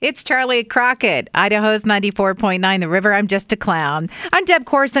It's Charlie Crockett, Idaho's 94.9 The River. I'm just a clown. I'm Deb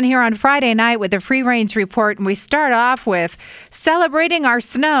Corson here on Friday night with a Free Range Report, and we start off with celebrating our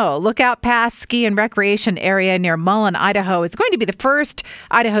snow. Lookout Pass Ski and Recreation Area near Mullen, Idaho is going to be the first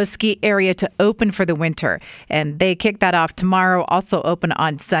Idaho ski area to open for the winter, and they kick that off tomorrow, also open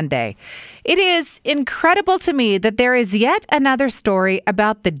on Sunday. It is incredible to me that there is yet another story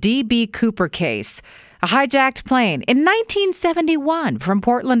about the D.B. Cooper case. A hijacked plane in 1971 from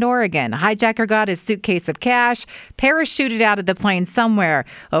Portland, Oregon. A hijacker got his suitcase of cash, parachuted out of the plane somewhere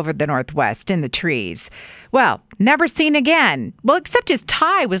over the Northwest in the trees. Well, never seen again. Well, except his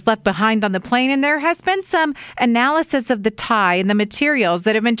tie was left behind on the plane, and there has been some analysis of the tie and the materials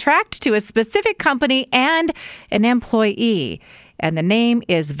that have been tracked to a specific company and an employee. And the name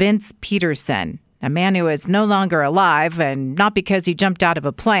is Vince Peterson. A man who is no longer alive, and not because he jumped out of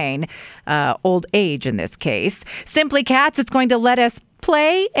a plane, old age in this case. Simply Cats is going to let us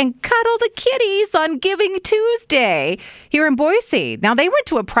play and cuddle the kitties on Giving Tuesday here in Boise. Now, they went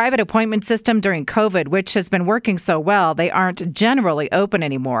to a private appointment system during COVID, which has been working so well, they aren't generally open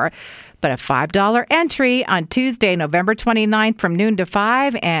anymore. But a $5 entry on Tuesday, November 29th from noon to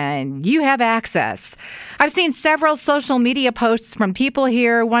 5, and you have access. I've seen several social media posts from people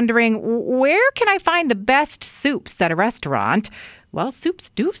here wondering, where can I find the best soups at a restaurant? Well, soups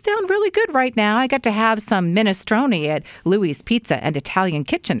do sound really good right now. I got to have some minestrone at Louie's Pizza and Italian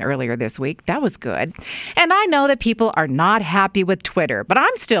Kitchen earlier this week. That was good. And I know that people are not happy with Twitter, but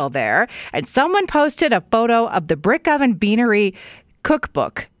I'm still there. And someone posted a photo of the Brick Oven Beanery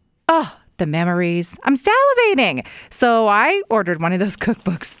cookbook. Oh, the memories. I'm salivating. So I ordered one of those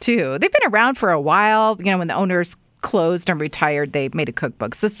cookbooks too. They've been around for a while. You know, when the owners closed and retired, they made a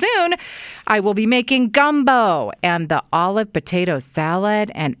cookbook. So soon I will be making gumbo and the olive potato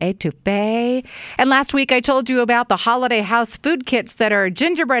salad and etouffee. And last week I told you about the holiday house food kits that are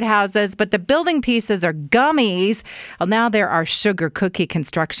gingerbread houses, but the building pieces are gummies. Well, now there are sugar cookie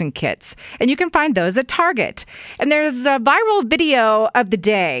construction kits, and you can find those at Target. And there's a viral video of the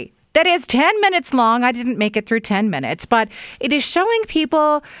day that is 10 minutes long. I didn't make it through 10 minutes, but it is showing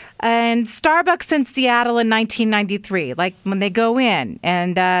people in Starbucks in Seattle in 1993, like when they go in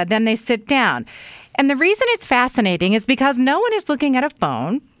and then they sit down. And the reason it's fascinating is because no one is looking at a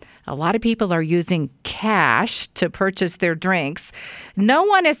phone. A lot of people are using cash to purchase their drinks. No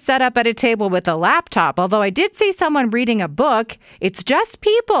one is set up at a table with a laptop, although I did see someone reading a book. It's just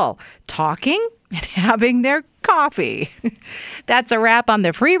people talking and having their coffee. That's a wrap on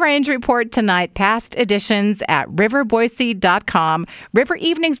the Free Range Report tonight. Past editions at riverboise.com,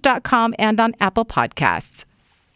 riverevenings.com, and on Apple Podcasts.